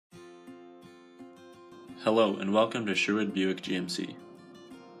Hello and welcome to Sherwood Buick GMC.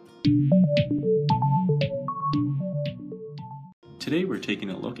 Today we're taking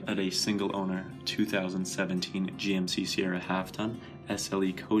a look at a single owner 2017 GMC Sierra half-ton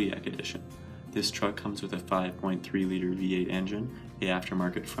SLE Kodiak edition. This truck comes with a 5.3 liter V8 engine, a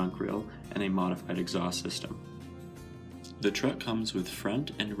aftermarket front grille, and a modified exhaust system. The truck comes with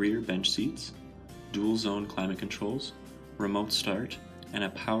front and rear bench seats, dual zone climate controls, remote start, and a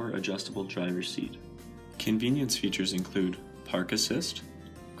power adjustable driver's seat. Convenience features include park assist,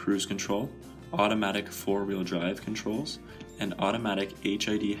 cruise control, automatic four-wheel drive controls, and automatic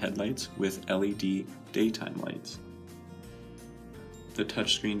HID headlights with LED daytime lights. The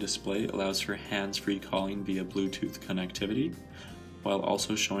touchscreen display allows for hands-free calling via Bluetooth connectivity, while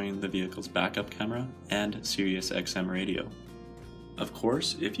also showing the vehicle's backup camera and Sirius XM radio. Of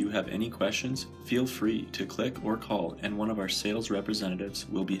course, if you have any questions, feel free to click or call and one of our sales representatives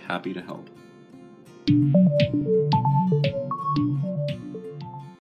will be happy to help.